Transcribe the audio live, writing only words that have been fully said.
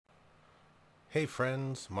Hey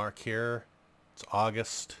friends, Mark here. It's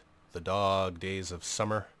August, the dog days of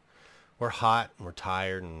summer. We're hot, and we're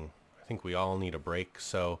tired, and I think we all need a break.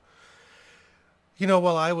 So,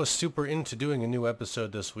 while I was super into doing a new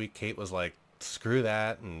episode this week, Kate was like, screw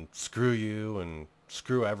that, and screw you, and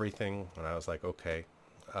screw everything. And I was like, okay.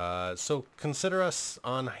 So consider us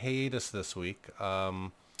on hiatus this week.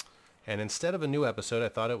 And instead of a new episode, I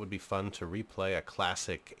thought it would be fun to replay a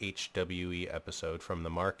classic HWE episode from the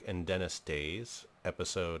Mark and Dennis days,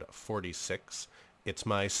 episode 46, It's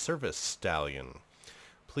My Service Stallion.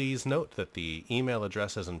 Please note that the email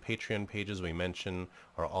addresses and Patreon pages we mention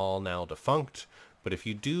are all now defunct, but if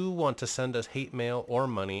you do want to send us hate mail or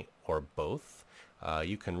money, or both,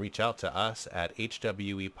 you can reach out to us at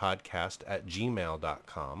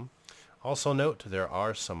hwepodcast@gmail.com. Also note, there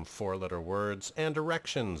are some four-letter words and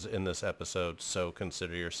directions in this episode, so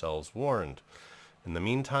consider yourselves warned. In the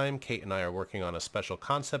meantime, Kate and I are working on a special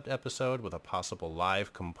concept episode with a possible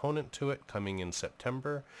live component to it coming in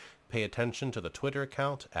September. Pay attention to the Twitter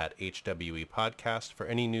account at HWE Podcast for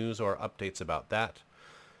any news or updates about that.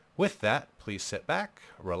 With that, please sit back,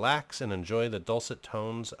 relax, and enjoy the dulcet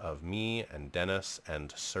tones of me and Dennis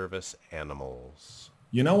and service animals.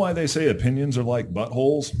 You know why they say opinions are like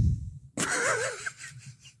buttholes?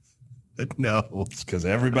 No. It's because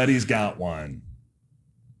everybody's got one.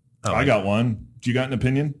 Oh, I got one. Do you got an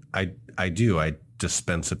opinion? I do. I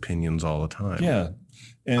dispense opinions all the time. Yeah.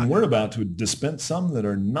 And we're about to dispense some that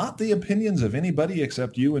are not the opinions of anybody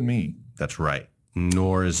except you and me. That's right.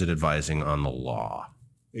 Nor is it advising on the law.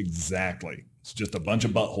 Exactly. It's just a bunch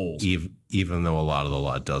of buttholes. Even though a lot of the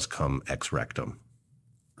law does come ex rectum.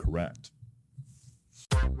 Correct.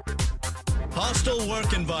 Hostile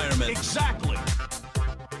work environment. Exactly.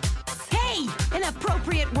 Hey, an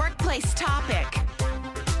appropriate workplace topic.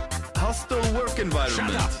 Hostile work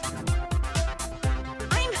environment. Shut up.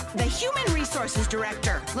 I'm the Human Resources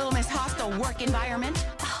Director. Little Miss Hostile Work Environment.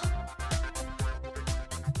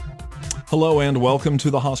 Hello and welcome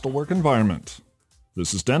to the Hostile Work Environment.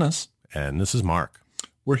 This is Dennis. And this is Mark.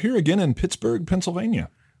 We're here again in Pittsburgh, Pennsylvania.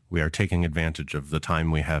 We are taking advantage of the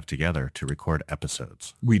time we have together to record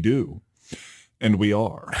episodes. We do. And we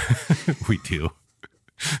are. We do.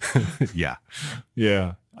 Yeah.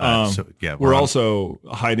 Yeah. We're also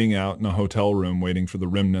hiding out in a hotel room waiting for the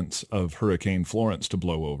remnants of Hurricane Florence to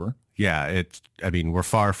blow over. Yeah, we're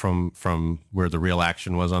far from where the real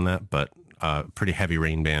action was on that, but pretty heavy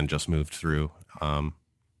rain band just moved through.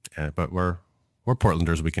 But we're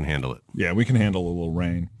Portlanders, we can handle it. Yeah, we can handle a little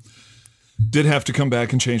rain. Did have to come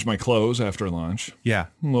back and change my clothes after lunch. Yeah.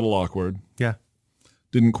 A little awkward. Yeah.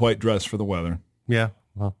 Didn't quite dress for the weather. Yeah.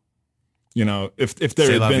 Well, if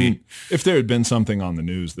there had been something on the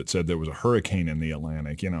news that said there was a hurricane in the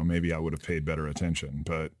Atlantic, maybe I would have paid better attention.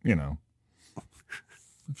 But, of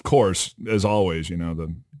course, as always,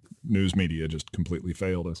 the news media just completely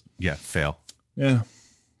failed us. Yeah, fail. Yeah.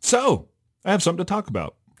 So I have something to talk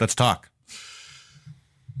about. Let's talk.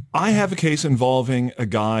 I have a case involving a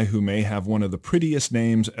guy who may have one of the prettiest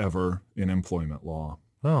names ever in employment law.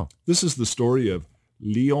 Oh. This is the story of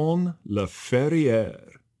Leon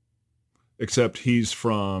Laferriere, except he's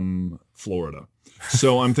from Florida.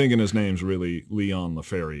 So I'm thinking his name's really Leon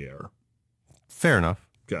Laferriere. Fair enough.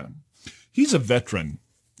 Okay. He's a veteran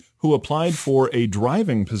who applied for a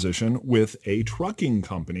driving position with a trucking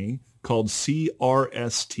company called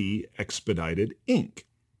CRST Expedited, Inc.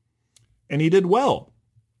 And he did well.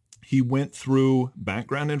 He went through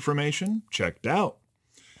background information, checked out.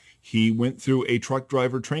 He went through a truck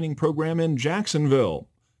driver training program in Jacksonville,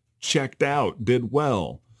 checked out, did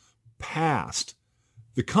well, passed.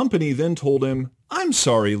 The company then told him, I'm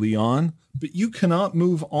sorry, Leon, but you cannot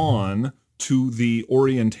move on to the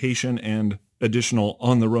orientation and additional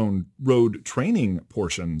on-the-road training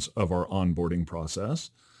portions of our onboarding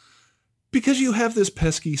process because you have this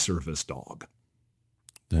pesky service dog.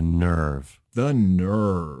 The nerve. The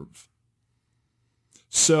nerve.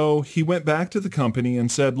 So he went back to the company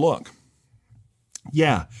and said, look,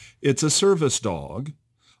 yeah, it's a service dog.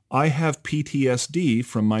 I have PTSD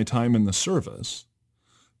from my time in the service.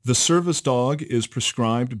 The service dog is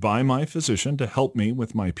prescribed by my physician to help me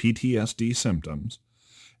with my PTSD symptoms.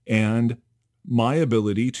 And my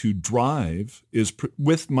ability to drive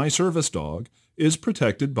with my service dog is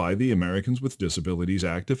protected by the Americans with Disabilities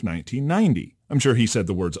Act of 1990. I'm sure he said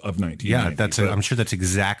the words of 1990. Yeah, I'm sure that's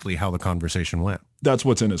exactly how the conversation went. That's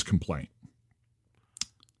what's in his complaint.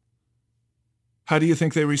 How do you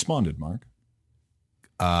think they responded, Mark?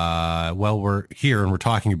 Well, we're here and we're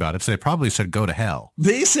talking about it, so they probably said go to hell.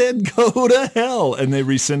 They said go to hell, and they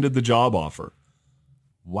rescinded the job offer.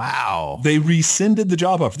 Wow. They rescinded the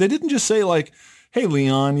job offer. They didn't just say like, hey,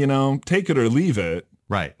 Leon, take it or leave it.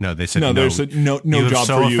 Right. No, they said No, there's no you job have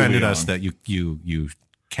so for you, offended Leon. us that you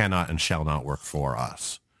cannot and shall not work for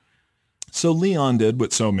us. So Leon did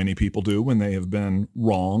what so many people do when they have been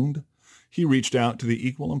wronged. He reached out to the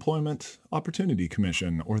Equal Employment Opportunity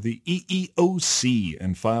Commission, or the EEOC,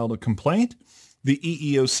 and filed a complaint. The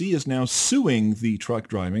EEOC is now suing the truck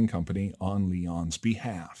driving company on Leon's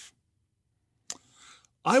behalf.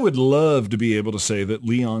 I would love to be able to say that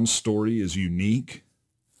Leon's story is unique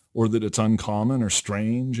or that it's uncommon or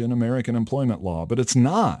strange in American employment law, but it's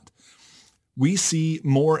not. We see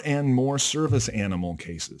more and more service animal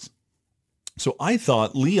cases. So I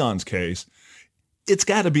thought Leon's case, it's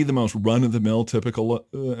got to be the most run-of-the-mill typical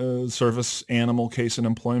service animal case in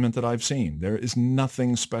employment that I've seen. There is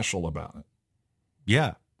nothing special about it.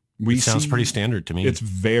 Yeah. It sounds pretty standard to me. It's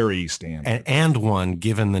very standard. And one,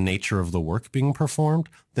 given the nature of the work being performed,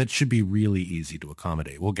 that should be really easy to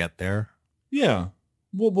accommodate. We'll get there. Yeah.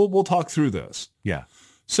 We'll talk through this. Yeah.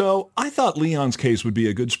 So I thought Leon's case would be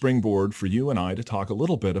a good springboard for you and I to talk a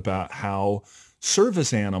little bit about how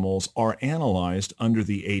service animals are analyzed under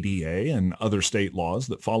the ADA and other state laws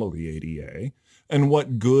that follow the ADA, and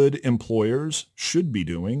what good employers should be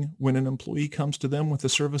doing when an employee comes to them with a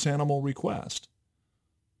service animal request.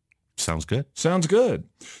 Sounds good. Sounds good.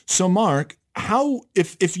 So Mark,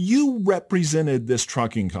 if you represented this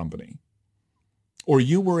trucking company, or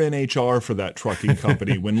you were in HR for that trucking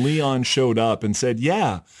company when Leon showed up and said,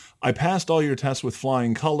 yeah, I passed all your tests with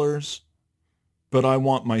flying colors, but I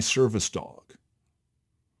want my service dog.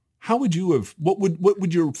 How would you have, what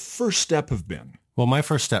would your first step have been? Well, my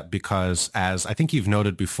first step, because as I think you've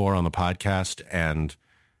noted before on the podcast, and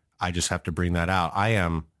I just have to bring that out, I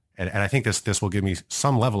am, and I think this will give me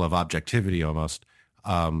some level of objectivity almost.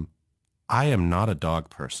 I am not a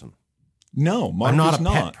dog person. No, Mark I'm not is a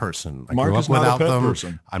not. pet person. I Mark grew up is not a without pet them.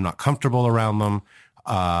 person. I'm not comfortable around them,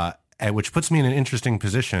 and which puts me in an interesting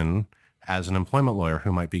position as an employment lawyer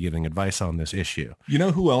who might be giving advice on this issue. You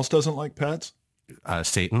know who else doesn't like pets?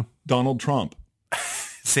 Satan. Donald Trump.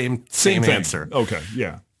 Same thing. answer. Okay,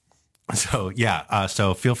 yeah. So yeah,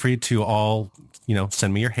 so feel free to all,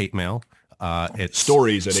 send me your hate mail. It's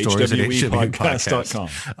stories at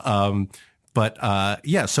hwepodcast.com.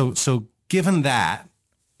 hwepodcast.com. So given that,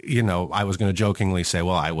 I was going to jokingly say,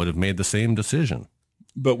 well, I would have made the same decision.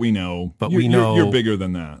 But we know. You're you're bigger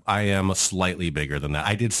than that. I am slightly bigger than that.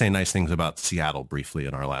 I did say nice things about Seattle briefly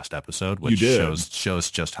in our last episode, which You did.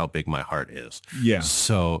 shows just how big my heart is. Yeah.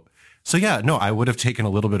 So yeah, no, I would have taken a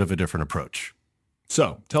little bit of a different approach.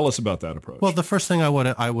 So tell us about that approach. Well, the first thing I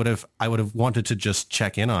would have wanted to just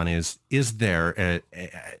check in on is there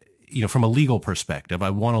from a legal perspective, I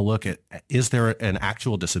want to look at, is there an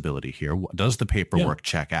actual disability here? Does the paperwork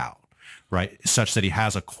check out, right? Such that he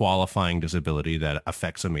has a qualifying disability that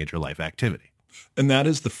affects a major life activity. And that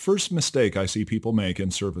is the first mistake I see people make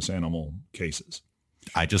in service animal cases.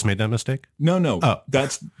 I just made that mistake? No. Oh.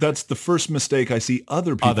 That's the first mistake I see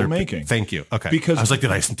other people making. Thank you. Okay. Because I was like,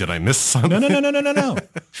 did I miss something? No.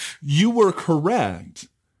 You were correct.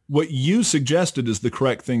 What you suggested is the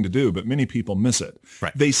correct thing to do, but many people miss it.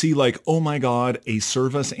 Right. They see like, oh my God, a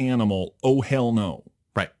service animal. Oh, hell no.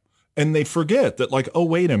 Right. And they forget that like, oh,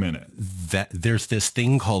 wait a minute. That there's this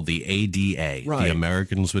thing called the ADA, Right. the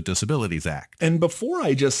Americans with Disabilities Act. And before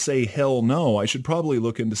I just say hell no, I should probably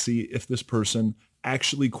look into see if this person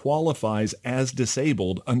actually qualifies as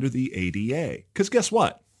disabled under the ADA. Because guess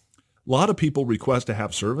what? A lot of people request to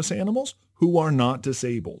have service animals who are not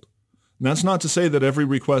disabled. And that's not to say that every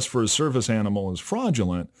request for a service animal is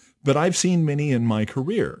fraudulent, but I've seen many in my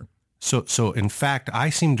career. So in fact,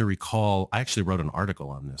 I seem to recall, I actually wrote an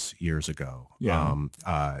article on this years ago. Yeah.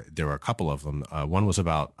 There were a couple of them. One was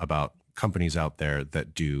about companies out there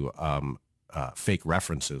that do fake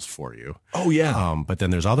references for you. Oh, yeah. But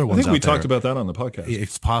then there's other ones I think out we there. talked about that on the podcast.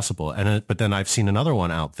 It's possible. But then I've seen another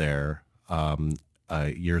one out there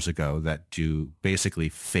years ago that do basically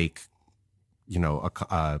fake,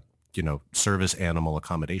 service animal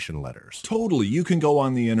accommodation letters. Totally. You can go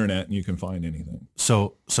on the internet and you can find anything.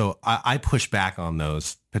 So I push back on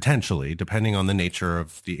those potentially, depending on the nature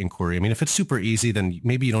of the inquiry. I mean, if it's super easy, then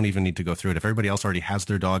maybe you don't even need to go through it. If everybody else already has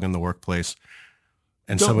their dog in the workplace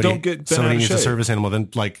and somebody needs a service animal, then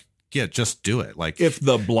just do it. Like if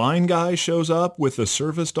the blind guy shows up with a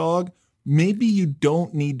service dog, maybe you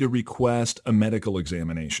don't need to request a medical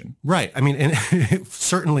examination. Right. I mean, and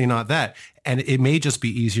certainly not that. And it may just be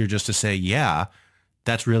easier just to say, yeah,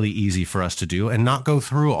 that's really easy for us to do and not go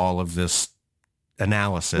through all of this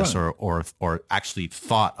analysis or actually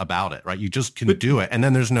thought about it, right? You just can do it, and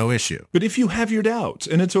then there's no issue. But if you have your doubts,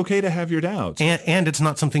 and it's okay to have your doubts. And it's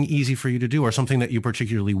not something easy for you to do or something that you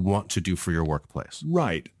particularly want to do for your workplace.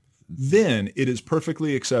 Right. Then it is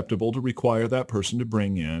perfectly acceptable to require that person to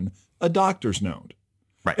bring in a doctor's note.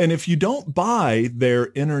 Right. And if you don't buy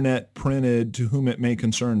their internet printed to whom it may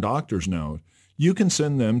concern doctor's note, you can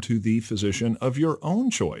send them to the physician of your own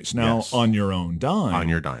choice. Now, on your own dime. On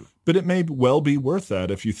your dime. But it may well be worth that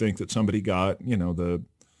if you think that somebody got, the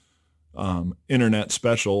internet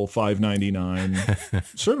special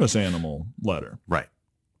 $5.99 service animal letter. Right.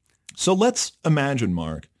 So let's imagine,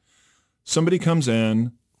 Mark, somebody comes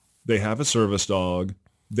in, they have a service dog,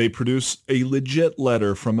 they produce a legit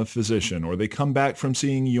letter from a physician, or they come back from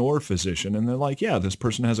seeing your physician and they're like, yeah, this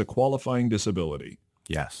person has a qualifying disability.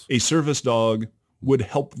 Yes. A service dog would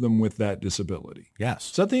help them with that disability.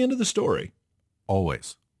 Yes. Is that the end of the story?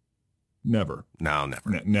 Always. Never. No,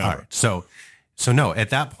 never. Never. All right. So no, at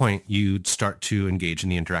that point, you'd start to engage in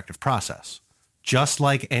the interactive process, just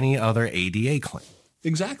like any other ADA claim.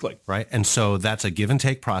 Exactly. Right. And so that's a give and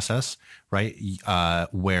take process, right?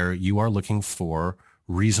 Where you are looking for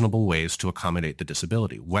reasonable ways to accommodate the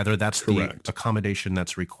disability, whether that's Correct. the accommodation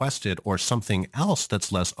that's requested or something else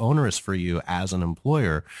that's less onerous for you as an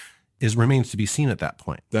employer remains to be seen at that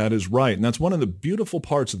point. That is right. And that's one of the beautiful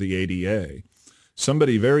parts of the ADA.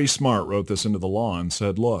 Somebody very smart wrote this into the law and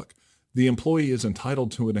said, look, the employee is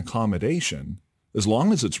entitled to an accommodation as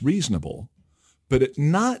long as it's reasonable, but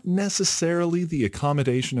not necessarily the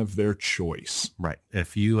accommodation of their choice. Right.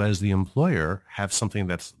 If you as the employer have something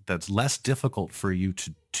that's less difficult for you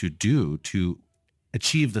to do to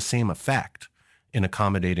achieve the same effect in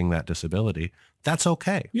accommodating that disability, that's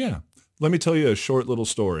okay. Yeah. Let me tell you a short little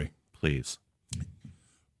story. Please.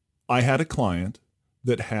 I had a client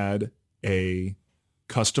that had a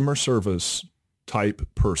customer service type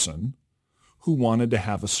person who wanted to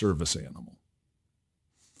have a service animal.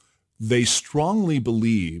 They strongly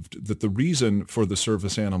believed that the reason for the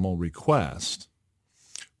service animal request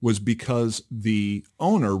was because the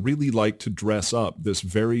owner really liked to dress up this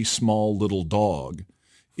very small little dog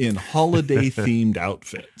in holiday-themed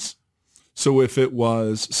outfits. So if it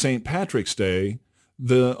was St. Patrick's Day,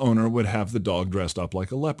 the owner would have the dog dressed up like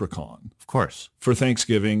a leprechaun. Of course. For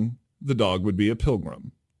Thanksgiving, the dog would be a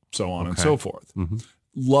pilgrim, so on and so forth. Mm-hmm.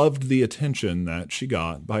 Loved the attention that she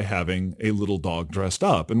got by having a little dog dressed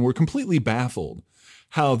up, and were completely baffled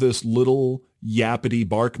how this little yappity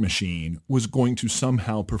bark machine was going to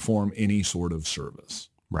somehow perform any sort of service.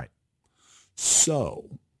 Right.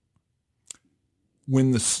 So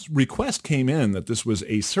when the request came in that this was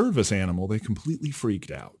a service animal, they completely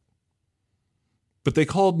freaked out. But they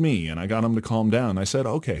called me, and I got them to calm down. I said,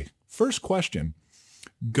 okay, first question,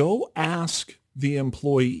 go ask the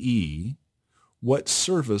employee what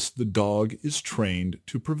service the dog is trained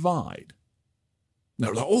to provide. Now,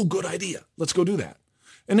 they're like, oh, good idea. Let's go do that.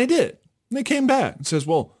 And they did. And they came back and says,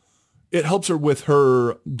 well, it helps her with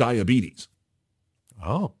her diabetes.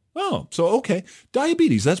 Oh, so okay.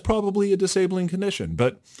 Diabetes, that's probably a disabling condition.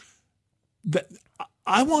 But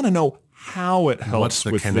I want to know how it helps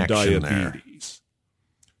with the diabetes. There?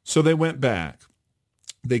 So they went back.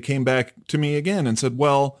 They came back to me again and said,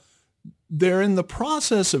 well, they're in the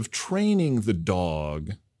process of training the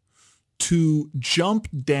dog to jump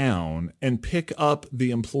down and pick up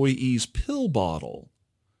the employee's pill bottle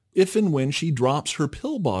if and when she drops her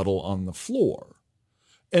pill bottle on the floor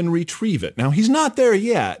and retrieve it. Now, he's not there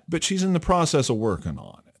yet, but she's in the process of working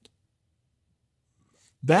on it.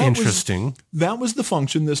 Interesting. That was the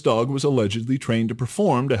function this dog was allegedly trained to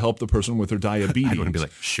perform to help the person with her diabetes. I wouldn't be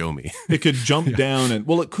like, show me. It could jump down and,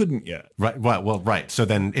 well, it couldn't yet. Right. Well, right. So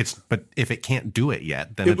then but if it can't do it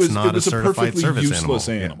yet, then it's not a certified service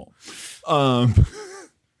animal. Yeah.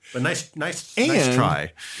 But nice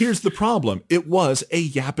try. Here's the problem. It was a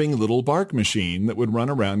yapping little bark machine that would run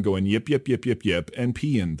around going yip, yip, yip, yip, yip, and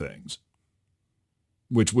pee in things,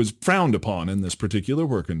 which was frowned upon in this particular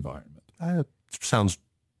work environment. Sounds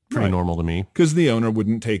pretty normal to me. Because the owner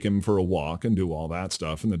wouldn't take him for a walk and do all that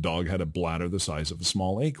stuff, and the dog had a bladder the size of a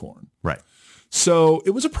small acorn. Right. So it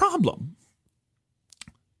was a problem.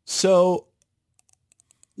 So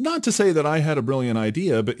not to say that I had a brilliant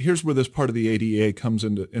idea, but here's where this part of the ADA comes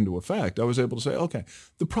into effect. I was able to say, okay,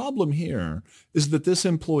 the problem here is that this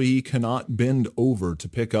employee cannot bend over to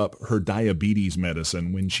pick up her diabetes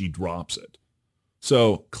medicine when she drops it.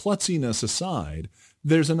 So klutziness aside,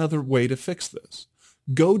 there's another way to fix this.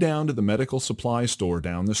 Go down to the medical supply store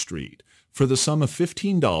down the street. For the sum of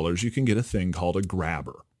 $15, you can get a thing called a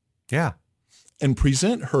grabber. Yeah. And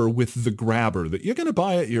present her with the grabber that you're going to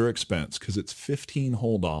buy at your expense because it's $15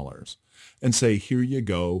 whole. and say, here you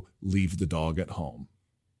go, leave the dog at home.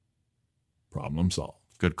 Problem solved.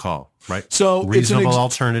 Good call, right? So reasonable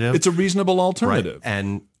alternative. It's a reasonable alternative. Right.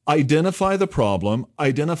 And identify the problem,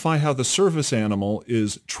 identify how the service animal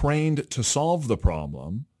is trained to solve the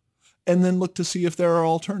problem, and then look to see if there are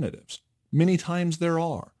alternatives. Many times there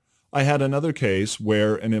are. I had another case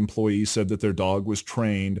where an employee said that their dog was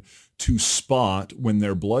trained to spot when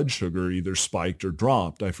their blood sugar either spiked or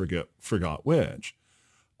dropped. I forgot which.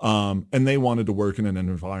 And they wanted to work in an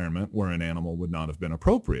environment where an animal would not have been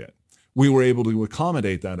appropriate. We were able to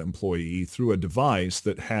accommodate that employee through a device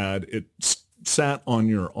that had it sat on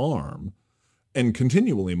your arm and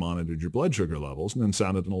continually monitored your blood sugar levels and then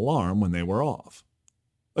sounded an alarm when they were off.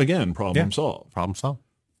 Again, problem solved. Problem solved.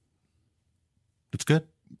 It's good.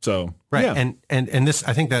 So, right. yeah. And this,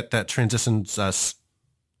 I think that transitions us,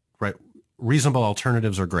 right. Reasonable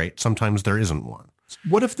alternatives are great. Sometimes there isn't one.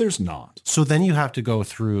 What if there's not? So then you have to go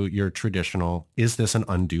through your traditional, is this an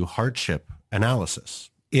undue hardship analysis?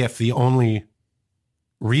 If the only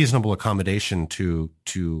reasonable accommodation to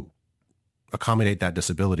accommodate that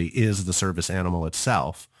disability is the service animal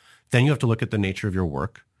itself, then you have to look at the nature of your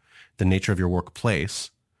work, the nature of your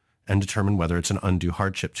workplace, and determine whether it's an undue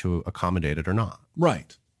hardship to accommodate it or not.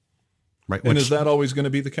 Right. Right. And is that always going to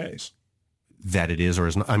be the case? That it is or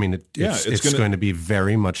is not. I mean, it's going to be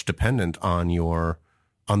very much dependent on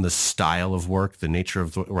the style of work, the nature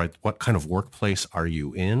of what kind of workplace are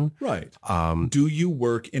you in? Right. Do you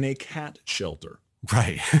work in a cat shelter?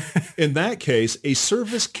 Right. In that case, a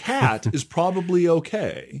service cat is probably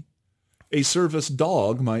okay. A service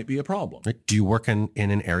dog might be a problem. Do you work in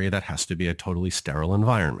an area that has to be a totally sterile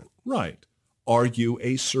environment? Right. Are you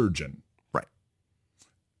a surgeon? Right.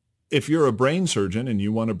 If you're a brain surgeon and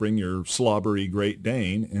you want to bring your slobbery Great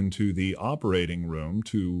Dane into the operating room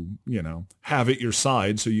to, have at your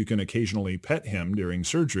side so you can occasionally pet him during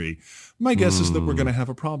surgery, my guess is that we're going to have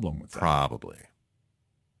a problem with that.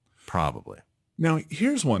 Probably. Now,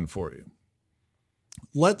 here's one for you.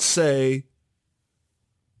 Let's say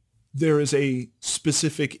there is a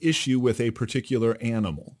specific issue with a particular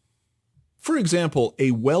animal. For example,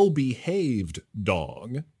 a well-behaved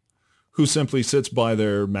dog who simply sits by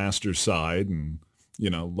their master's side and,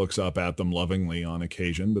 looks up at them lovingly on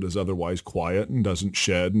occasion, but is otherwise quiet and doesn't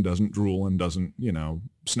shed and doesn't drool and doesn't,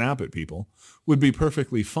 snap at people, would be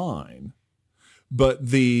perfectly fine. But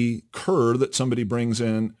the cur that somebody brings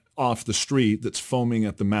in off the street that's foaming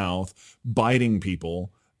at the mouth, biting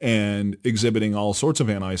people, and exhibiting all sorts of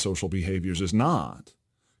antisocial behaviors is not.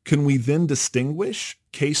 Can we then distinguish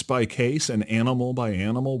case by case and animal by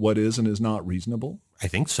animal what is and is not reasonable? I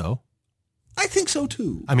think so. I think so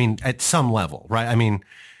too. I mean, at some level, right? I mean,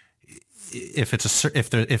 if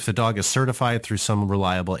the dog is certified through some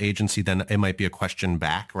reliable agency, then it might be a question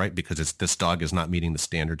back, right? Because this dog is not meeting the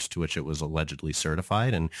standards to which it was allegedly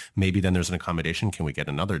certified, and maybe then there's an accommodation. Can we get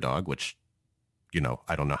another dog? Which,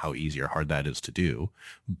 I don't know how easy or hard that is to do,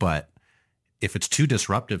 but if it's too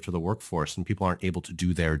disruptive to the workforce and people aren't able to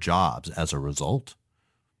do their jobs as a result,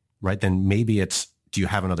 right? Then maybe do you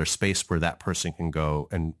have another space where that person can go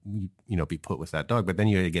and, be put with that dog? But then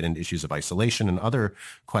you get into issues of isolation and other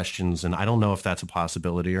questions. And I don't know if that's a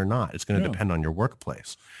possibility or not. It's going to depend on your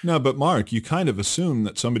workplace. No, but Mark, you kind of assume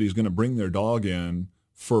that somebody's going to bring their dog in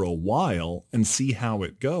for a while and see how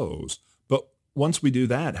it goes. But once we do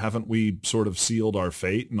that, haven't we sort of sealed our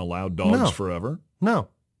fate and allowed dogs forever? No.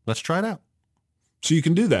 Let's try it out. So you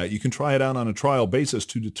can do that. You can try it out on a trial basis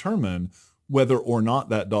to determine whether or not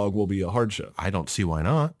that dog will be a hardship. I don't see why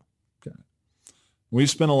not. Okay. We've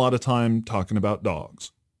spent a lot of time talking about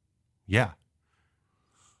dogs. Yeah.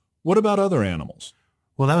 What about other animals?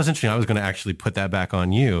 Well, that was interesting. I was going to actually put that back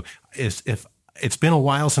on you. If it's been a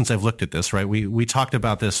while since I've looked at this, right? We talked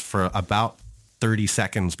about this for about 30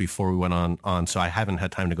 seconds before we went on, so I haven't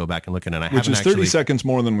had time to go back and look at it. Which is 30 seconds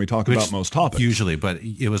more than we talk about most topics. Usually, but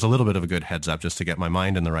it was a little bit of a good heads up just to get my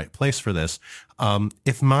mind in the right place for this.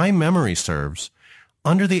 If my memory serves,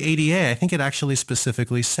 under the ADA, I think it actually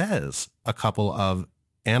specifically says a couple of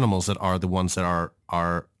animals that are the ones that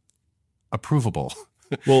are approvable.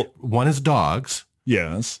 Well, one is dogs.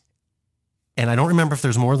 Yes. And I don't remember if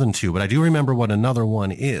there's more than two, but I do remember what another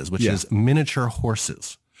one is, which is miniature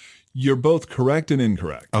horses. You're both correct and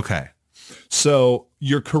incorrect. Okay. So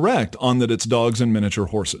you're correct on that it's dogs and miniature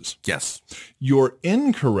horses. Yes. You're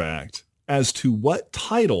incorrect as to what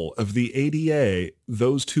title of the ADA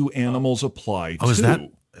those two animals apply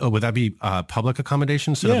to. Would that be public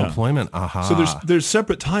accommodation instead of employment? Aha. So there's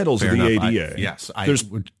separate titles of the ADA. Yes.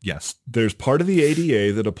 There's part of the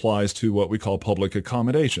ADA that applies to what we call public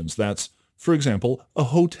accommodations. That's, for example, a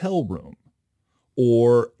hotel room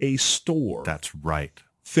or a store. That's right.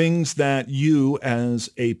 things that you as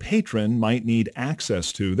a patron might need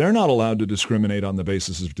access to. They're not allowed to discriminate on the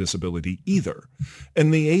basis of disability either.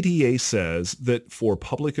 And the ADA says that for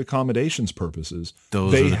public accommodations purposes,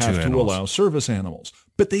 Those they are the have two to animals. allow service animals.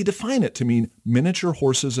 But they define it to mean miniature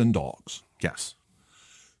horses and dogs. Yes.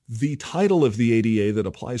 The title of the ADA that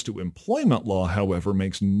applies to employment law, however,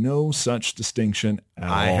 makes no such distinction at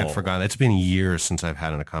all. I had forgotten. It's been years since I've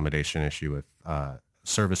had an accommodation issue with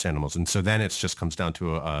service animals. And so then it just comes down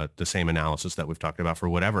to the same analysis that we've talked about for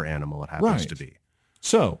whatever animal it happens Right. to be.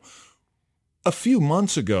 So a few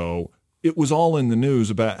months ago, it was all in the news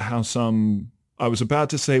about how I was about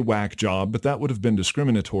to say whack job, but that would have been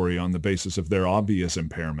discriminatory on the basis of their obvious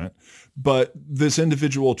impairment. But this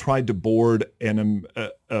individual tried to board an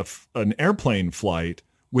airplane flight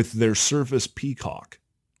with their service peacock.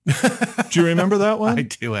 Do you remember that one? I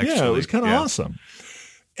do, actually. Yeah, it was kind of Yeah. awesome.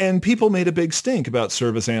 And people made a big stink about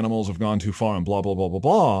service animals have gone too far and blah, blah, blah, blah,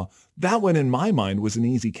 blah. That one in my mind was an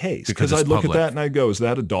easy case Because because it's I'd look public. at that and I'd go, is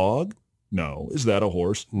that a dog? No. Is that a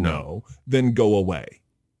horse? No. Then go away.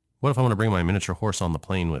 What if I want to bring my miniature horse on the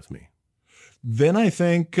plane with me? Then I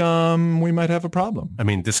think we might have a problem. I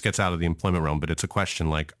mean, this gets out of the employment realm, but it's a question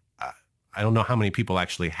like, I don't know how many people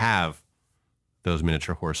actually have those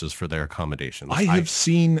miniature horses for their accommodations. I have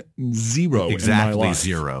seen zero exactly in my life.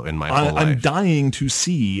 zero in my whole I'm life. dying to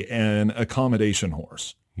see an accommodation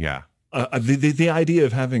horse. Yeah. The idea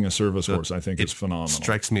of having a service horse, I think, It is phenomenal.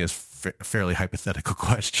 strikes me as a fairly hypothetical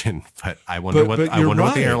question, but I wonder But what you're what the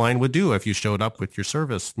right. airline would do if you showed up with your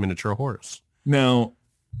service miniature horse. Now,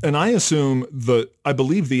 and I assume I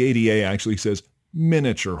believe the ADA actually says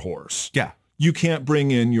miniature horse. Yeah. You can't bring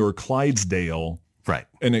in your Clydesdale Right.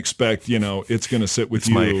 and expect, it's going to sit with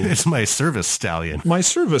It's my service stallion. My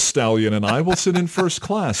service stallion and I will sit in first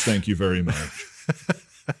class. Thank you very much.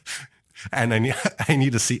 And I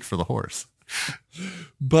need a seat for the horse.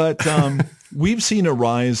 But we've seen a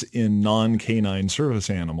rise in non-canine service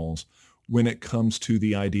animals when it comes to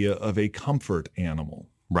the idea of a comfort animal,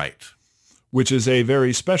 Right. which is a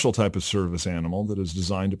very special type of service animal that is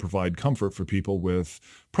designed to provide comfort for people with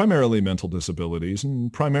primarily mental disabilities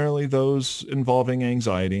and primarily those involving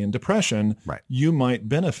anxiety and depression. Right. You might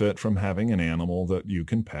benefit from having an animal that you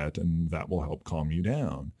can pet and that will help calm you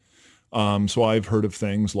down. So I've heard of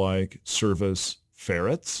things like service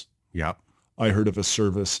ferrets. Yep. I heard of a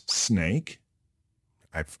service snake.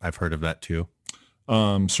 I've heard of that too.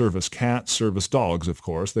 Service cats, service dogs, of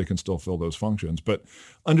course, they can still fill those functions. But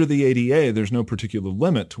under the ADA, there's no particular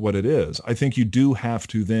limit to what it is. I think you do have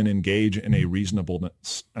to then engage in a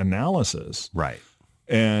reasonableness analysis. Right.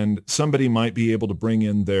 And somebody might be able to bring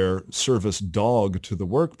in their service dog to the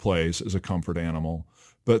workplace as a comfort animal,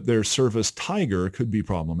 but their service tiger could be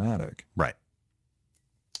problematic. Right.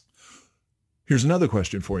 Here's another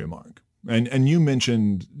question for you, Mark. And you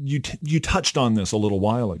mentioned, you touched on this a little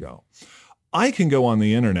while ago. I can go on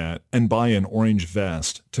the internet and buy an orange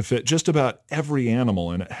vest to fit just about every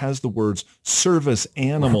animal, and it has the words service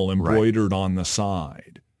animal embroidered on the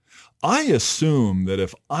side. I assume that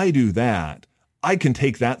if I do that, I can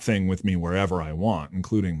take that thing with me wherever I want,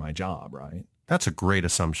 including my job, right? That's a great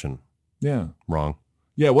assumption. Yeah. Wrong.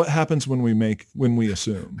 Yeah, what happens when we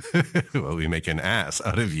assume? Well, we make an ass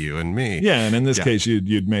out of you and me. Yeah, and in this Yeah. case,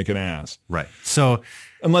 you'd make an ass. Right. So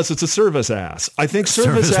Unless it's a service ass. I think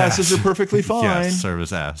service asses are perfectly fine. Yes,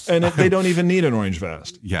 service ass. And they don't even need an orange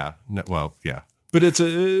vest. Yeah. No, well, yeah. But it's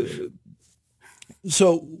a...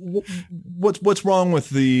 So what's wrong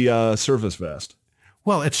with the service vest?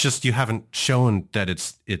 Well, it's just you haven't shown that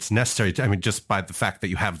it's necessary. I mean, just by the fact that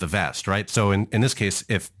you have the vest, right? So in this case,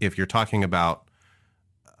 if you're talking about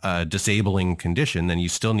a disabling condition, then you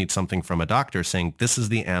still need something from a doctor saying this is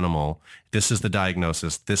the animal, this is the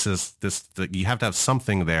diagnosis, you have to have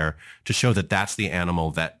something there to show that that's the animal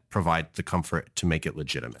that provides the comfort to make it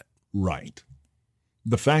legitimate. Right.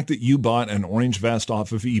 The fact that you bought an orange vest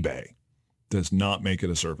off of eBay does not make it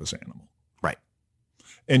a service animal. Right.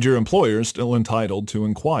 And your employer is still entitled to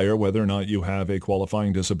inquire whether or not you have a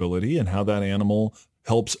qualifying disability and how that animal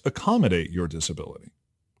helps accommodate your disability.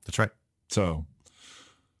 That's right. So,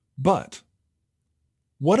 but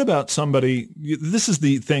what about somebody, this is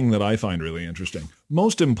the thing that I find really interesting.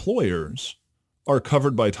 Most employers are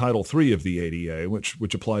covered by Title III of the ADA, which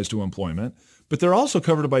applies to employment, but they're also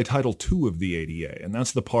covered by Title II of the ADA, and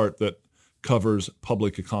that's the part that covers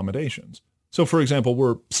public accommodations. So, for example,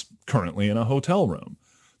 we're currently in a hotel room.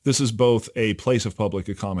 This is both a place of public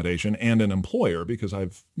accommodation and an employer because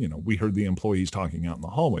we heard the employees talking out in the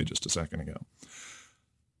hallway just a second ago.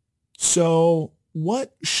 So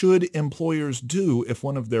what should employers do if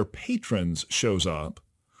one of their patrons shows up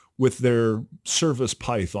with their service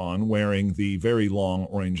python wearing the very long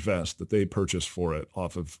orange vest that they purchased for it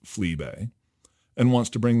off of Fleabay and wants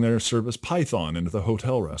to bring their service python into the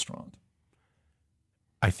hotel restaurant.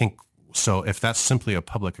 I think so. If that's simply a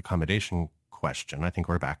public accommodation question, I think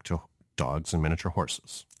we're back to dogs and miniature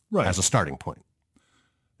horses as a starting point.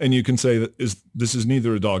 And you can say that this is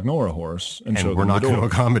neither a dog nor a horse, and show we're them not the going to door.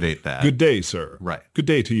 accommodate that. Good day, sir. Right. Good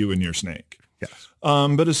day to you and your snake. Yes.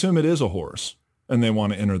 But assume it is a horse, and they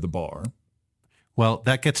want to enter the bar. Well,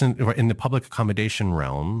 that gets in the public accommodation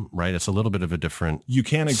realm, right? It's a little bit of a different You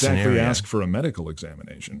can't exactly scenario. ask for a medical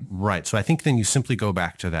examination. Right. So I think then you simply go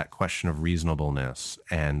back to that question of reasonableness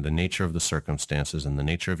and the nature of the circumstances and the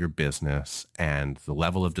nature of your business and the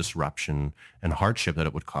level of disruption and hardship that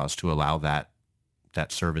it would cause to allow that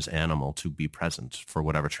service animal to be present for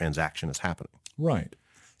whatever transaction is happening. Right.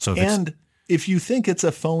 So If you think it's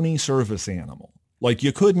a phony service animal, like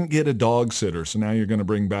you couldn't get a dog sitter, so now you're going to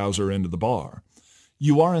bring Bowser into the bar,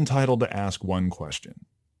 you are entitled to ask one question.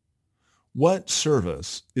 What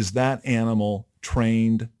service is that animal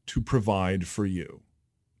trained to provide for you?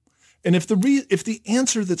 And if the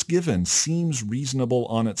answer that's given seems reasonable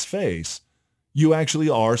on its face, you actually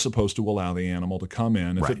are supposed to allow the animal to come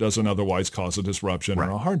in if it doesn't otherwise cause a disruption or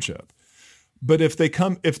a hardship. But if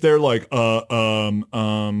they're like,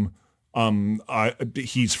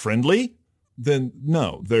 he's friendly, then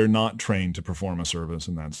no, they're not trained to perform a service,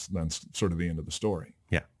 and that's sort of the end of the story.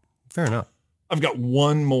 Yeah, fair enough. I've got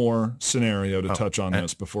one more scenario to touch on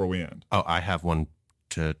this before we end. Oh, I have one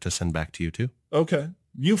to send back to you too. Okay,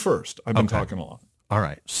 you first. I've been talking a lot. All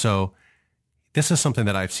right. So this is something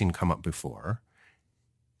that I've seen come up before,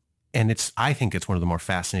 and I think it's one of the more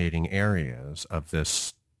fascinating areas of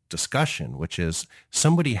this discussion, which is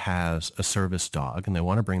somebody has a service dog and they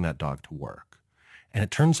want to bring that dog to work. And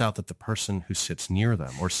it turns out that the person who sits near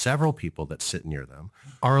them, or several people that sit near them,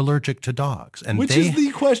 are allergic to dogs. And Which is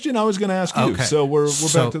the question I was going to ask you. Okay. So we're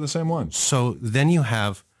back to the same one. So then you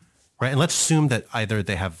have, right, and let's assume that either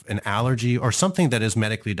they have an allergy or something that is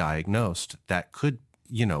medically diagnosed that could,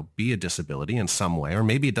 be a disability in some way, or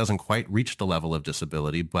maybe it doesn't quite reach the level of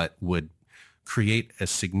disability, but would create a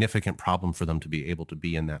significant problem for them to be able to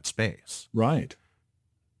be in that space. Right.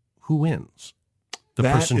 Who wins? The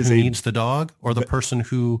person who needs the dog, or the person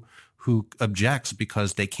who objects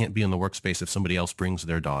because they can't be in the workspace if somebody else brings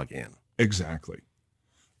their dog in? Exactly.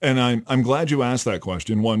 And I'm glad you asked that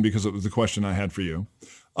question. One, because it was the question I had for you.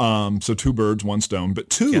 So 2 birds, 1 stone. But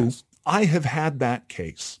 2, yes. I have had that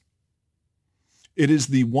case. It is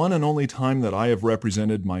the one and only time that I have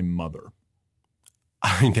represented my mother.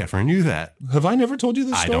 I never knew that. Have I never told you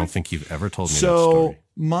this story? I don't think you've ever told me that story. So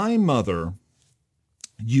my mother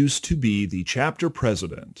used to be the chapter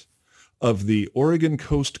president of the Oregon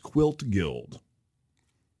Coast Quilt Guild,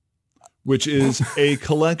 which is a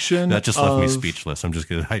collection that just left me speechless.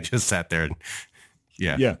 I just sat there and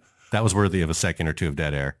yeah. That was worthy of a second or two of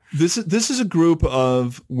dead air. This is a group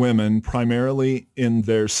of women primarily in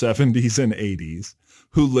their 70s and 80s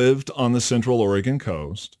who lived on the Central Oregon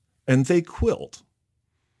coast, and they quilt.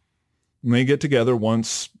 And they get together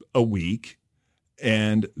once a week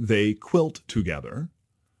and they quilt together.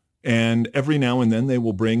 And every now and then they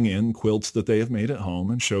will bring in quilts that they have made at home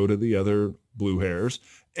and show to the other blue hairs.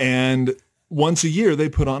 And once a year they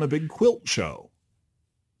put on a big quilt show.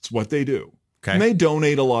 It's what they do. Okay. And they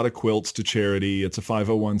donate a lot of quilts to charity. It's a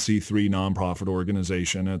 501c3 nonprofit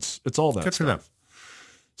organization. It's all that stuff.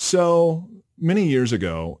 So many years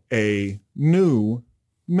ago, a new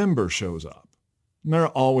member shows up. And they're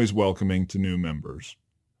always welcoming to new members.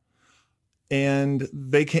 And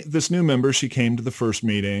this new member, she came to the first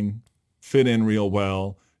meeting, fit in real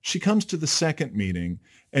well. She comes to the second meeting,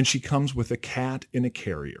 and she comes with a cat in a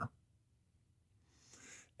carrier.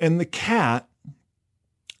 And the cat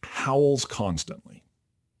howls constantly.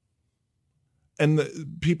 And the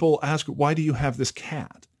people ask, why do you have this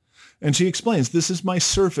cat? And she explains, this is my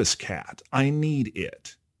service cat. I need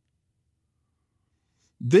it.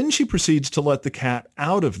 Then she proceeds to let the cat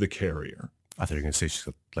out of the carrier. I thought you were going to say she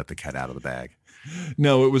should let the cat out of the bag.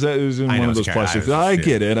 No, it was in one of those plastics. I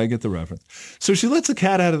get it. I get the reference. So she lets the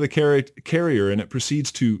cat out of the carrier, and it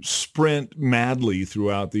proceeds to sprint madly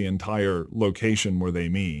throughout the entire location where they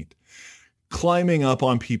meet, climbing up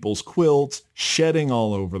on people's quilts, shedding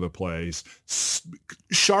all over the place,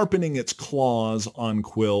 sharpening its claws on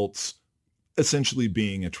quilts, essentially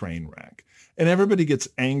being a train wreck. And everybody gets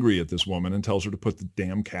angry at this woman and tells her to put the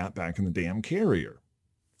damn cat back in the damn carrier.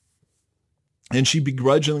 And she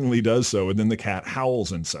begrudgingly does so, and then the cat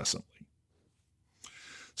howls incessantly.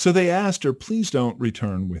 So they asked her, please don't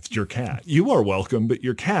return with your cat. You are welcome, but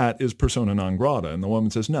your cat is persona non grata. And the woman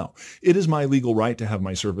says, no, it is my legal right to have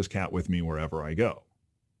my service cat with me wherever I go.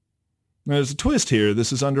 Now, there's a twist here.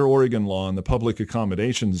 This is under Oregon law, and the public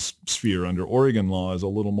accommodations sphere under Oregon law is a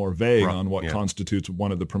little more vague on what constitutes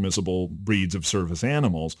one of the permissible breeds of service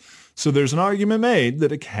animals. So there's an argument made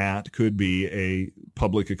that a cat could be a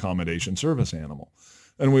public accommodation service animal.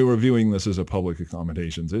 And we were viewing this as a public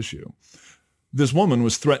accommodations issue. This woman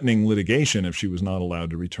was threatening litigation if she was not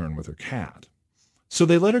allowed to return with her cat. So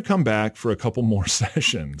they let her come back for a couple more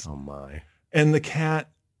sessions. Oh, my. And the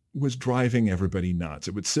cat was driving everybody nuts.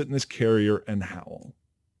 It would sit in this carrier and howl.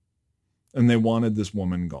 And they wanted this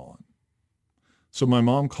woman gone. So my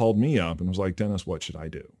mom called me up and was like, Dennis, what should I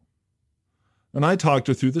do? And I talked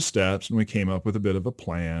her through the steps, and we came up with a bit of a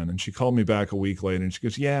plan. And she called me back a week later, and she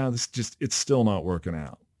goes, yeah, it's still not working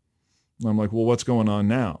out. And I'm like, well, what's going on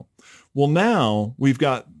now? Well, now we've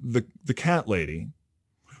got the cat lady.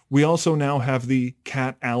 We also now have the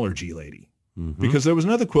cat allergy lady. Mm-hmm. Because there was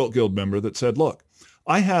another Quilt Guild member that said, look,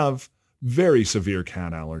 I have very severe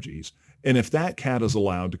cat allergies. And if that cat is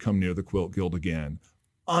allowed to come near the Quilt Guild again,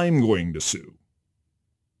 I'm going to sue.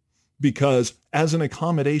 Because as an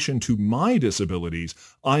accommodation to my disabilities,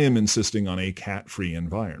 I am insisting on a cat-free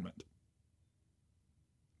environment.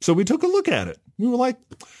 So we took a look at it. We were like,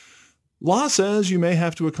 law says you may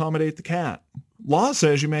have to accommodate the cat. Law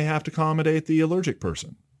says you may have to accommodate the allergic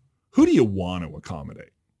person. Who do you want to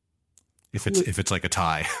accommodate? If it's like a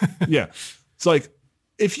tie. Yeah. It's like,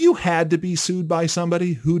 if you had to be sued by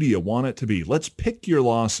somebody, who do you want it to be? Let's pick your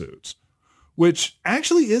lawsuits, which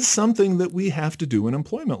actually is something that we have to do in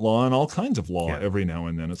employment law and all kinds of law every now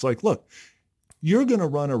and then. It's like, look, you're going to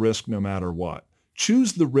run a risk no matter what.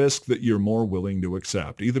 Choose the risk that you're more willing to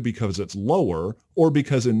accept, either because it's lower or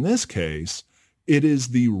because in this case, it is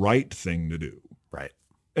the right thing to do. Right.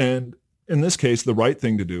 And in this case, the right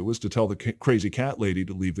thing to do was to tell the crazy cat lady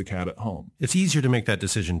to leave the cat at home. It's easier to make that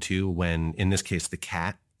decision, too, when, in this case, the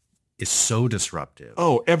cat is so disruptive.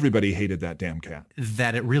 Oh, everybody hated that damn cat.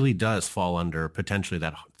 That it really does fall under potentially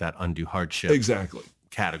that undue hardship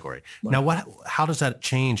category. Right. Now, how does that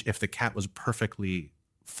change if the cat was perfectly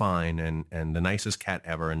fine and the nicest cat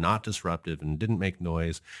ever and not disruptive and didn't make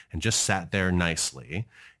noise and just sat there nicely?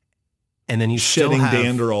 And then you shedding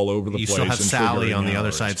dander all over the place. You still have Sally on the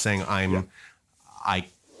other side saying, I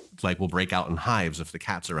will break out in hives if the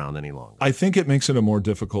cat's around any longer. I think it makes it a more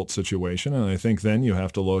difficult situation. And I think then you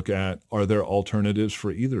have to look at, are there alternatives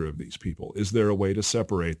for either of these people? Is there a way to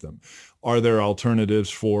separate them? Are there alternatives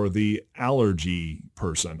for the allergy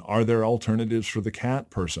person? Are there alternatives for the cat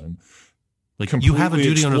person? Like, you have a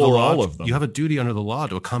duty under the law. You have a duty under the law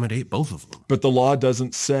to accommodate both of them. But the law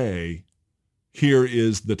doesn't say, here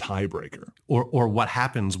is the tiebreaker. Or what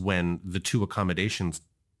happens when the two accommodations,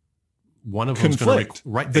 one of them conflict.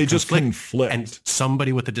 They just conflict. And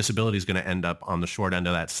somebody with a disability is going to end up on the short end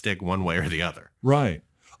of that stick one way or the other. Right.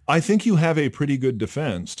 I think you have a pretty good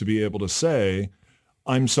defense to be able to say,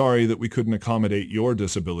 I'm sorry that we couldn't accommodate your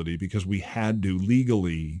disability because we had to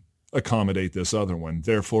legally accommodate this other one.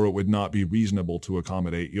 Therefore, it would not be reasonable to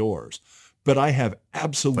accommodate yours. But I have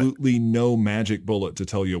absolutely no magic bullet to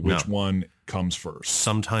tell you which one comes first.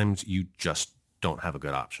 Sometimes you just don't have a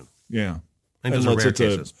good option. Yeah. And those are rare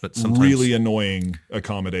cases, but sometimes really annoying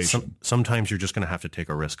accommodation. Sometimes you're just going to have to take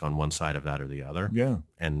a risk on one side of that or the other. Yeah.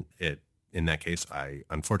 And in that case, I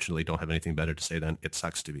unfortunately don't have anything better to say than it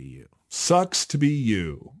sucks to be you. Sucks to be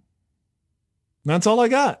you. That's all I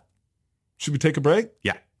got. Should we take a break?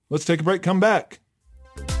 Yeah. Let's take a break. Come back.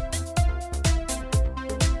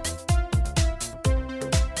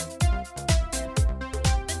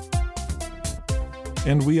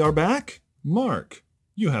 And we are back. Mark,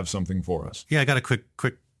 you have something for us. Yeah, I got a quick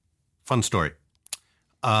fun story.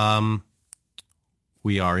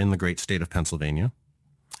 We are in the great state of Pennsylvania,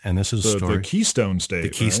 and this is a story. The Keystone State. The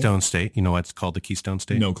Keystone State. You know why it's called the Keystone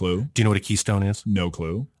State? No clue. Do you know what a keystone is? No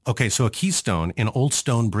clue. Okay, so a keystone in old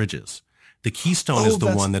stone bridges. The keystone is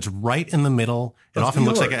the one that's right in the middle. It often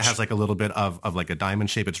looks like it has like a little bit of like a diamond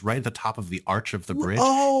shape. It's right at the top of the arch of the bridge.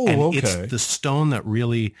 Oh, and okay. It's the stone that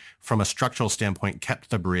really, from a structural standpoint, kept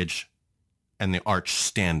the bridge and the arch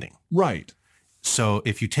standing. Right. So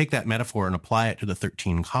if you take that metaphor and apply it to the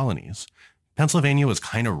 13 colonies, Pennsylvania was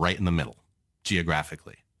kind of right in the middle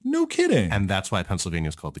geographically. No kidding. And that's why Pennsylvania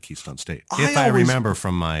is called the Keystone State. I remember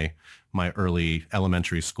from my early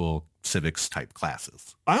elementary school civics type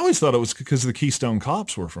classes. I always thought it was because the Keystone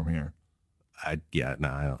Cops were from here. I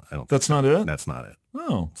don't. That's not it? That's not it.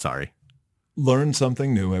 Oh. Sorry. Learn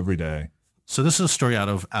something new every day. So this is a story out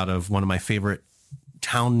of one of my favorite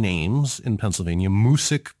town names in Pennsylvania,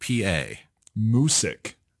 Moosic, PA.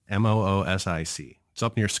 Moosic. Moosic. It's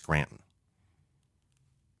up near Scranton.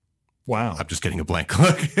 Wow. I'm just getting a blank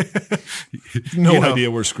look. No idea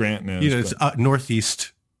where Scranton is. It's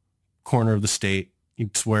northeast corner of the state.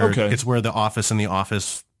 It's where the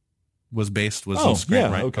office was based, in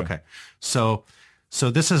Scranton, right? Okay. So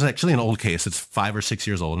this is actually an old case. It's 5 or 6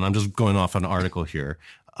 years old, and I'm just going off an article here.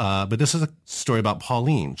 But this is a story about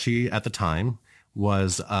Pauline. She, at the time,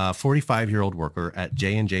 was a 45-year-old worker at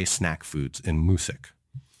J&J Snack Foods in Moosic.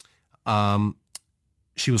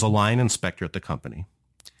 She was a line inspector at the company,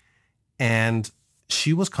 and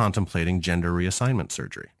she was contemplating gender reassignment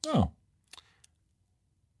surgery. Oh.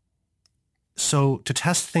 So to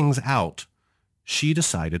test things out, she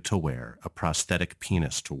decided to wear a prosthetic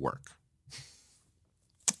penis to work.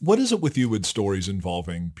 What is it with you with stories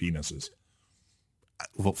involving penises?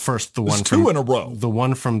 Well, first, two in a row. The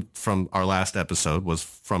one from our last episode was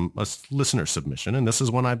from a listener submission, and this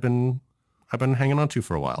is one I've been hanging on to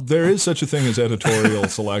for a while. There is such a thing as editorial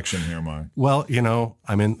selection here, Mark. Well,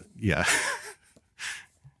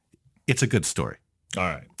 it's a good story.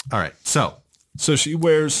 All right. So she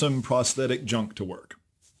wears some prosthetic junk to work.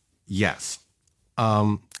 Yes.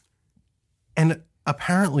 And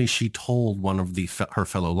apparently she told one of her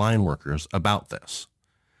fellow line workers about this.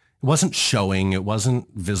 It wasn't showing, it wasn't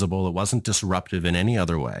visible, it wasn't disruptive in any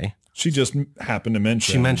other way. She just happened to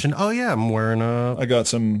mention. She mentioned, "Oh yeah, I'm wearing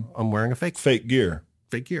a fake gear."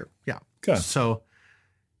 Fake gear. Yeah. Okay. So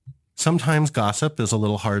sometimes gossip is a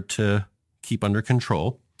little hard to keep under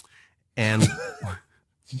control, and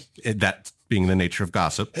that being the nature of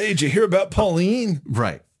gossip. Hey, did you hear about Pauline?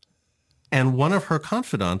 Right. And one of her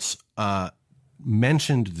confidants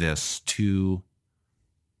mentioned this to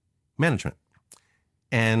management.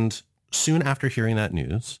 And soon after hearing that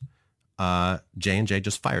news, J&J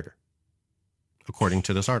just fired her, according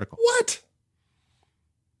to this article. What?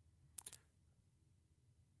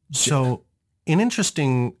 So an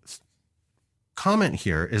interesting comment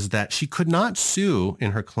here is that she could not sue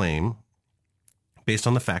in her claim based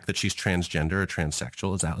on the fact that she's transgender or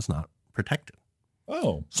transsexual, as that was not protected.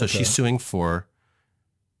 Oh. So she's suing for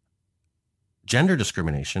gender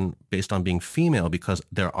discrimination based on being female because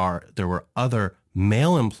there were other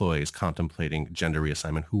male employees contemplating gender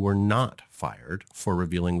reassignment who were not fired for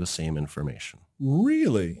revealing the same information.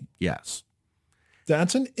 Really? Yes.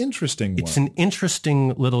 That's an interesting one. It's an interesting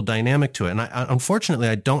little dynamic to it. And unfortunately,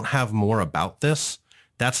 I don't have more about this.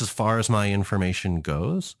 That's as far as my information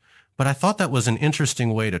goes. But I thought that was an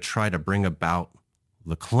interesting way to try to bring about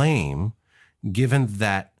the claim, given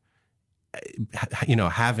that,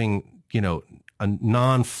 having, a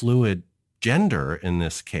non-fluid gender in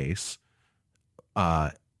this case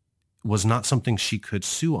was not something she could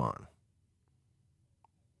sue on.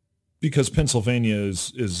 Because Pennsylvania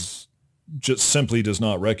is just simply does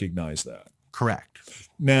not recognize that. Correct.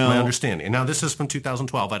 Now, my understanding. Now, this is from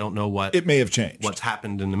 2012. I don't know what it may have changed. What's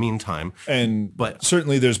happened in the meantime, but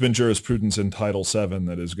certainly there's been jurisprudence in Title VII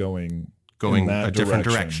that is going in that a different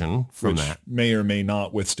direction from which that. May or may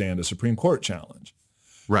not withstand a Supreme Court challenge.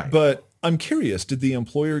 Right. But I'm curious, did the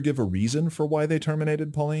employer give a reason for why they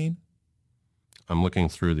terminated Pauline? I'm looking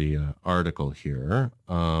through the article here.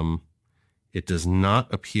 It does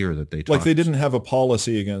not appear that they they didn't have a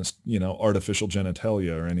policy against, artificial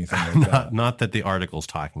genitalia or anything like that. Not that the article's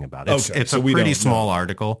talking about. It's so a pretty small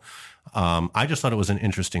article. I just thought it was an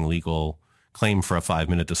interesting legal claim for a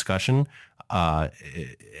 5-minute discussion,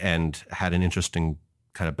 and had an interesting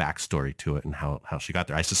kind of backstory to it and how she got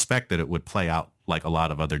there. I suspect that it would play out like a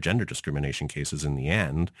lot of other gender discrimination cases in the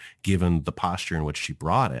end, given the posture in which she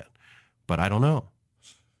brought it. But I don't know.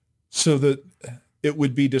 So that it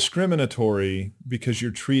would be discriminatory because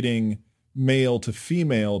you're treating male to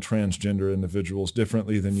female transgender individuals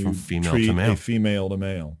differently than you treat a female to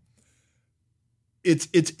male. It's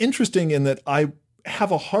interesting in that I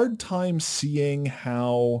have a hard time seeing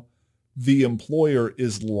how the employer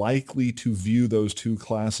is likely to view those two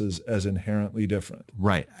classes as inherently different.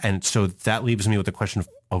 Right. And so that leaves me with the question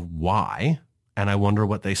of why. And I wonder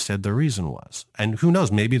what they said the reason was. And who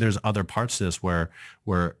knows, maybe there's other parts to this where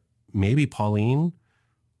maybe Pauline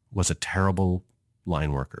was a terrible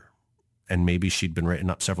line worker. And maybe she'd been written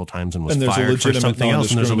up several times and was fired for something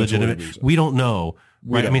else. And there's a legitimate reason. We don't know.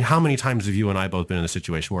 Right. I mean, how many times have you and I both been in a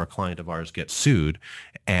situation where a client of ours gets sued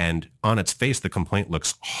and on its face, the complaint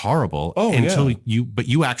looks horrible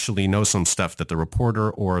you actually know some stuff that the reporter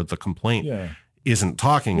or the complaint isn't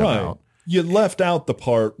talking about. You left out the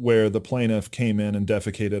part where the plaintiff came in and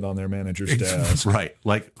defecated on their manager's desk. Right.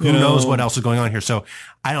 Like who knows what else is going on here. So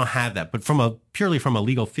I don't have that. But purely from a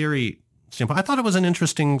legal theory standpoint, I thought it was an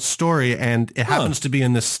interesting story and it happens to be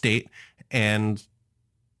in this state. And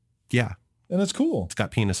yeah. And it's cool. It's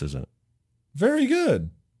got penises in it. Very good.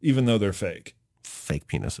 Even though they're fake. Fake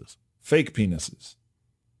penises. Fake penises.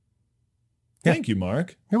 Yeah. Thank you,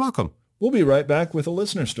 Mark. You're welcome. We'll be right back with a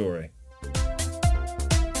listener story.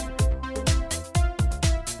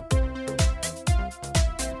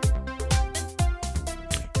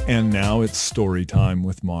 And now it's story time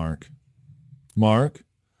with Mark. Mark,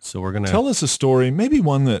 So we're going to... tell us a story, maybe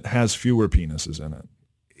one that has fewer penises in it.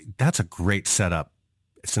 That's a great setup,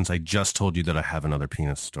 since I just told you that I have another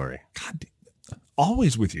penis story. God,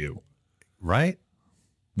 always with you. Right?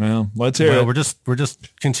 Well, let's hear Well, it. we're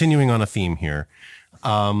just continuing on a theme here.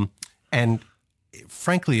 And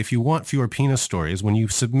frankly, if you want fewer penis stories, when you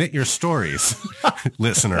submit your stories,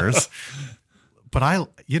 listeners, but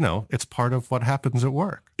it's part of what happens at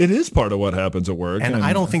work. It is part of what happens at work. And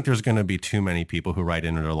I don't think there's going to be too many people who write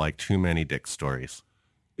in and are like, too many dick stories.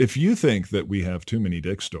 If you think that we have too many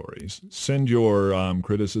dick stories, send your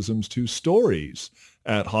criticisms to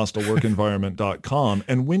stories@hostileworkenvironment.com.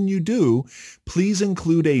 And when you do, please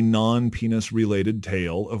include a non-penis related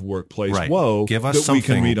tale of workplace Right. woe Give us that we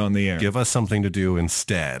something, can read on the air. Give us something to do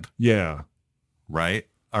instead. Yeah. Right?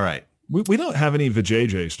 All right. We don't have any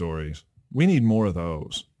vajayjay stories. We need more of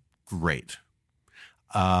those. Great.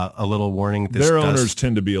 A little warning. Their owners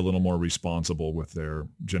tend to be a little more responsible with their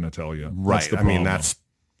genitalia. Right. That's the I mean, problem.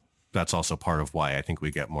 that's also part of why I think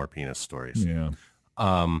we get more penis stories. Yeah.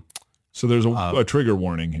 So there's a trigger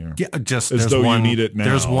warning here. Yeah, just As there's though you one, need it now.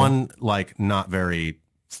 There's one like not very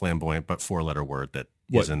flamboyant but 4-letter word that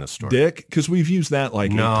is in this story. Dick? Because we've used that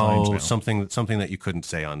like 8 times No, now. something that you couldn't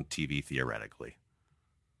say on TV theoretically.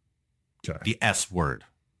 Okay. The S word.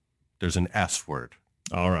 There's an S word,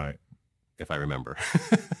 All right. if I remember.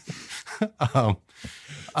 So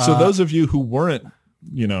those of you who weren't,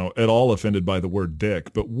 at all offended by the word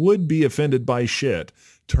dick, but would be offended by shit,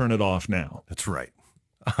 turn it off now. That's right.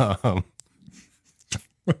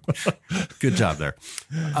 Good job there.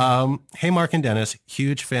 Hey, Mark and Dennis,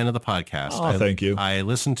 huge fan of the podcast. Oh, thank you. I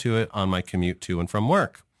listen to it on my commute to and from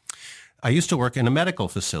work. I used to work in a medical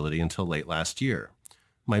facility until late last year.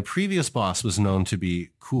 My previous boss was known to be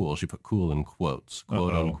cool. She put cool in quotes,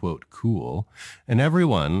 quote unquote cool, and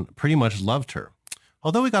everyone pretty much loved her.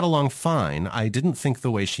 Although we got along fine, I didn't think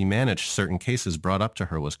the way she managed certain cases brought up to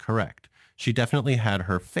her was correct. She definitely had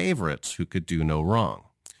her favorites who could do no wrong.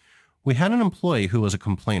 We had an employee who was a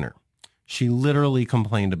complainer. She literally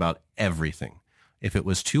complained about everything. If it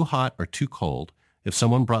was too hot or too cold, if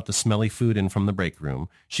someone brought the smelly food in from the break room,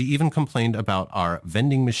 she even complained about our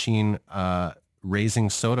vending machine raising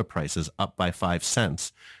soda prices up by 5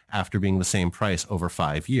 cents after being the same price over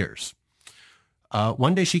 5 years.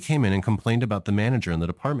 One day she came in and complained about the manager in the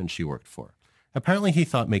department she worked for. Apparently he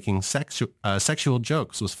thought making sexual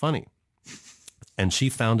jokes was funny, and she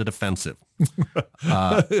found it offensive.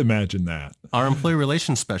 Imagine that. Our employee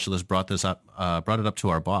relations specialist brought it up to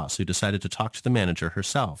our boss, who decided to talk to the manager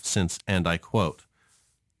herself since, and I quote,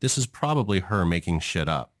 "This is probably her making shit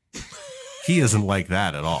up. He isn't like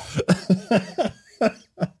that at all."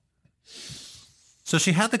 So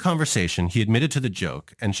she had the conversation. He admitted to the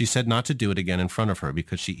joke, and she said not to do it again in front of her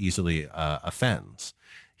because she easily offends.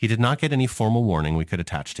 He did not get any formal warning we could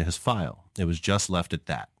attach to his file. It was just left at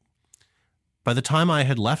that. By the time I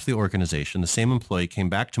had left the organization, the same employee came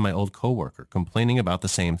back to my old coworker, complaining about the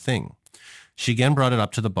same thing. She again brought it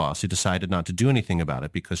up to the boss, who decided not to do anything about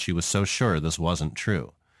it because she was so sure this wasn't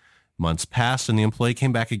true. Months passed, and the employee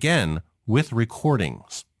came back again with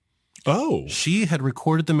recordings. Oh. She had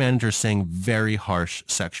recorded the manager saying very harsh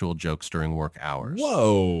sexual jokes during work hours.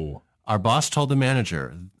 Whoa. Our boss told the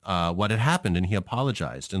manager what had happened, and he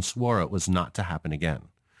apologized and swore it was not to happen again.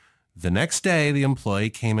 The next day, the employee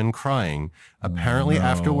came in crying. Apparently,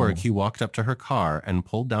 after work, he walked up to her car and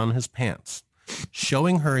pulled down his pants,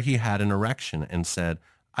 showing her he had an erection, and said,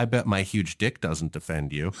 "I bet my huge dick doesn't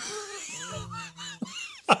defend you." Oh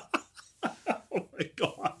my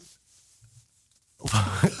God.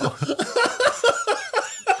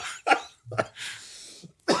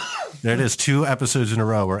 There it is. 2 episodes in a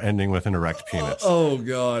row. We're ending with an erect penis. Oh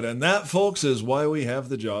God. And that, folks, is why we have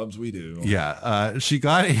the jobs we do. Yeah. She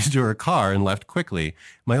got into her car and left quickly.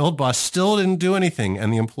 My old boss still didn't do anything,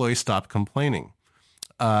 and the employee stopped complaining.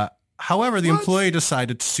 However, the employee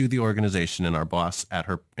decided to sue the organization and our boss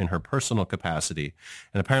in her personal capacity,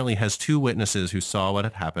 and apparently has 2 witnesses who saw what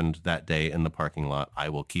had happened that day in the parking lot. I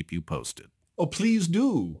will keep you posted. Oh, please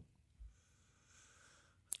do.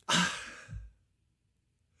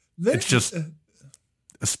 It's just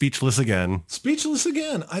speechless again. Speechless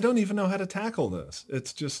again. I don't even know how to tackle this.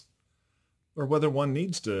 It's just, or whether one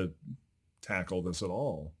needs to tackle this at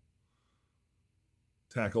all.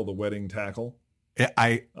 Tackle the wedding tackle.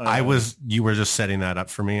 You were just setting that up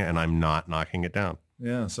for me, and I'm not knocking it down.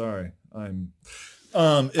 Yeah, sorry.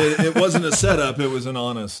 It wasn't a setup. It was an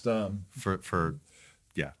honest pun.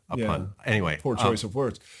 Anyway, poor choice of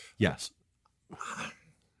words. Yes.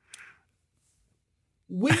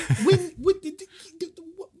 What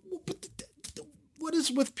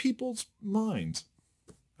is with people's minds?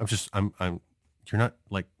 You're not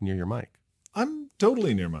like near your mic. I'm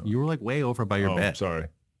totally near my mic. You were like way over by your bed. Sorry.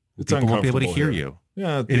 People won't be able to hear you.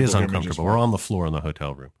 Yeah, it is uncomfortable. We're on the floor in the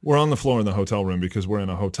hotel room. We're on the floor in the hotel room because we're in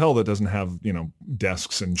a hotel that doesn't have,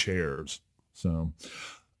 desks and chairs. So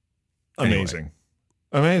amazing.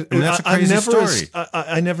 Anyway. I mean, that's a crazy story.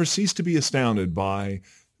 I never cease to be astounded by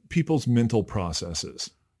people's mental processes.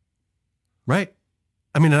 Right.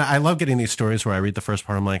 I mean, I love getting these stories where I read the first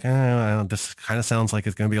part. I'm like, this kind of sounds like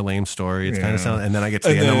it's going to be a lame story. It's kind of and then I get to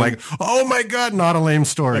the end. I'm like, oh my God, not a lame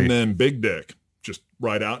story. And then big dick, just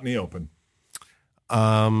right out in the open.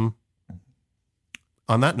 On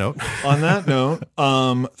that note,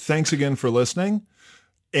 thanks again for listening.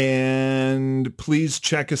 And please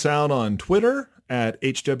check us out on Twitter at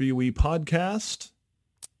HWE Podcast.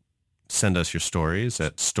 Send us your stories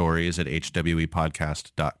at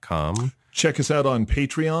stories@hwepodcast.com. Check us out on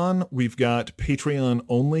Patreon. We've got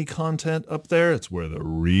Patreon-only content up there. It's where the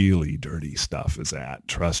really dirty stuff is at.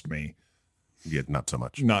 Trust me. Yeah, not so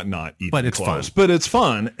much. Not even but it's close. fun. But it's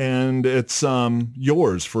fun, and it's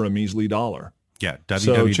yours for a measly $1. Yeah,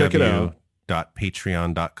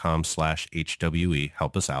 www.patreon.com/HWE.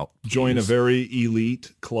 Help us out. Please. Join a very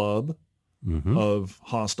elite club of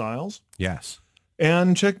hostiles. Yes.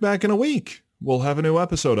 And check back in a week. We'll have a new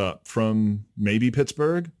episode up from maybe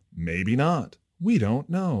Pittsburgh, maybe not. We don't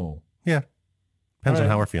know. Yeah. Depends on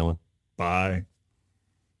how we're feeling. Bye.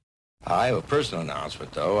 I have a personal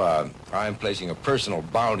announcement, though. I'm placing a personal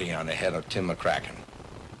bounty on the head of Tim McCracken.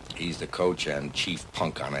 He's the coach and chief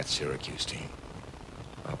punk on that Syracuse team.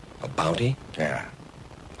 A bounty? Yeah.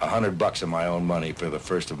 $100 of my own money for the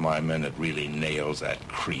first of my men that really nails that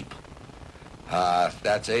creep.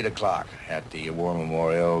 That's 8 o'clock at the War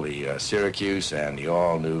Memorial, the Syracuse, and the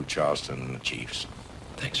all-new Charleston Chiefs.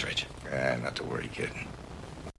 Thanks, Rich. Not to worry, kid.